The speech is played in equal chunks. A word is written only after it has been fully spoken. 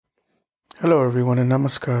Hello everyone and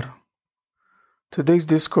namaskar. Today's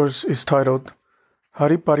discourse is titled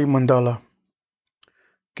Haripari Mandala,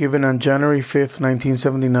 given on January 5th,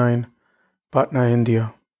 1979, Patna,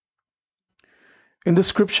 India. In the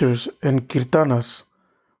scriptures and kirtanas,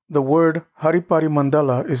 the word Haripari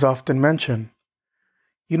Mandala is often mentioned.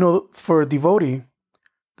 For a devotee,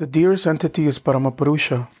 the dearest entity is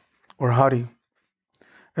Paramapurusha, or Hari,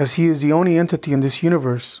 as he is the only entity in this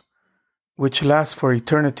universe which lasts for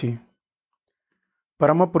eternity.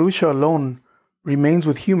 Paramapurusha alone remains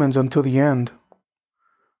with humans until the end.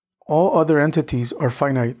 All other entities are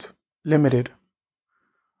finite, limited.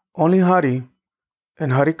 Only Hari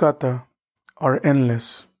and Harikatha are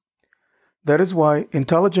endless. That is why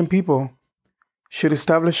intelligent people should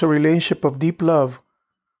establish a relationship of deep love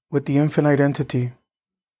with the infinite entity.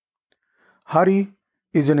 Hari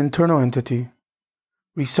is an internal entity,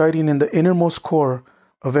 residing in the innermost core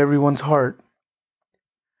of everyone's heart.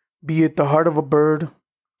 Be it the heart of a bird,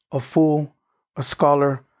 a fool, a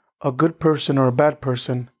scholar, a good person, or a bad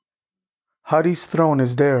person, Hari's throne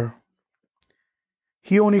is there.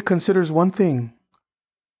 He only considers one thing,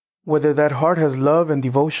 whether that heart has love and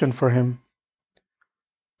devotion for him.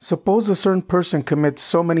 Suppose a certain person commits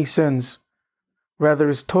so many sins, rather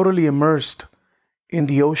is totally immersed in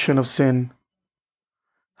the ocean of sin.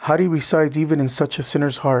 Hari resides even in such a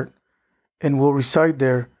sinner's heart, and will reside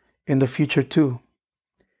there in the future too.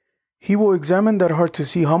 He will examine that heart to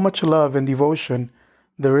see how much love and devotion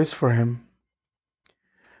there is for him.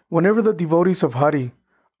 Whenever the devotees of Hari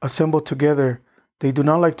assemble together, they do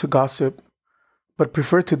not like to gossip, but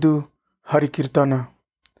prefer to do Hari Kirtana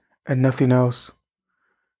and nothing else.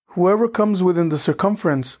 Whoever comes within the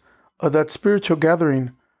circumference of that spiritual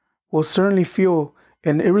gathering will certainly feel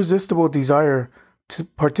an irresistible desire to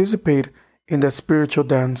participate in that spiritual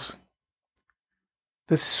dance.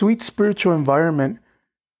 The sweet spiritual environment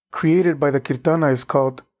created by the Kirtana is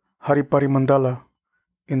called Haripari Mandala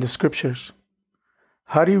in the scriptures.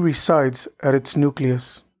 Hari resides at its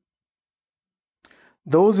nucleus.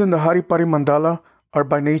 Those in the Haripari Mandala are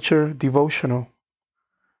by nature devotional.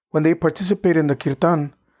 When they participate in the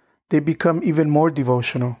Kirtan, they become even more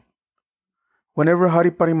devotional. Whenever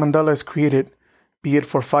Haripari Mandala is created, be it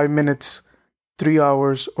for 5 minutes, 3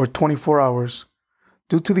 hours, or 24 hours,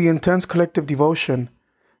 due to the intense collective devotion,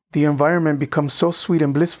 the environment becomes so sweet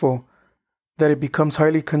and blissful that it becomes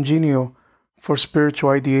highly congenial for spiritual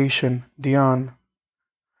ideation, dhyan.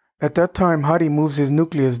 At that time, Hari moves his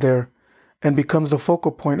nucleus there and becomes the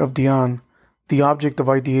focal point of dhyan, the object of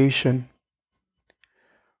ideation.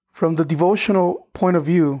 From the devotional point of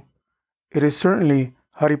view, it is certainly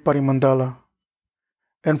Haripari Mandala.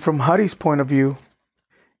 And from Hari's point of view,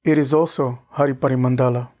 it is also Haripari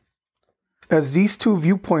Mandala. As these two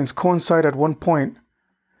viewpoints coincide at one point,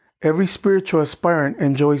 every spiritual aspirant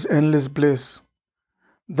enjoys endless bliss.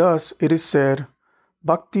 Thus, it is said,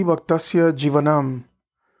 Bhakti Bhaktasya Jivanam.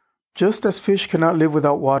 Just as fish cannot live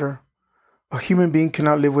without water, a human being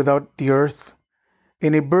cannot live without the earth,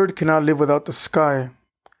 and a bird cannot live without the sky,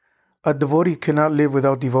 a devotee cannot live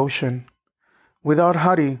without devotion. Without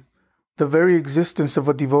Hari, the very existence of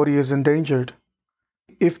a devotee is endangered.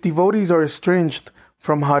 If devotees are estranged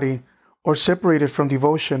from Hari or separated from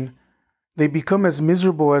devotion, they become as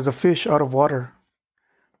miserable as a fish out of water.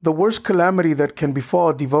 The worst calamity that can befall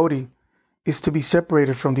a devotee is to be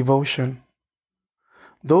separated from devotion.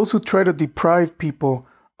 Those who try to deprive people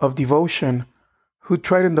of devotion, who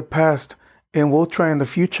tried in the past and will try in the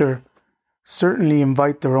future, certainly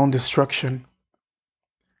invite their own destruction.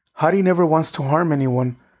 Hari never wants to harm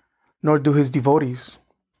anyone, nor do his devotees.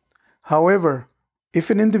 However, if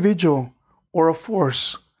an individual or a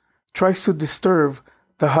force tries to disturb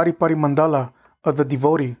the Haripari Mandala of the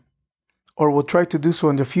devotee, or will try to do so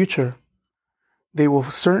in the future, they will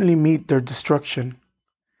certainly meet their destruction.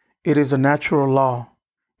 It is a natural law.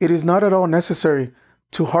 It is not at all necessary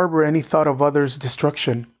to harbor any thought of others'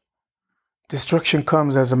 destruction. Destruction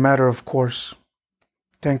comes as a matter of course.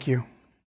 Thank you.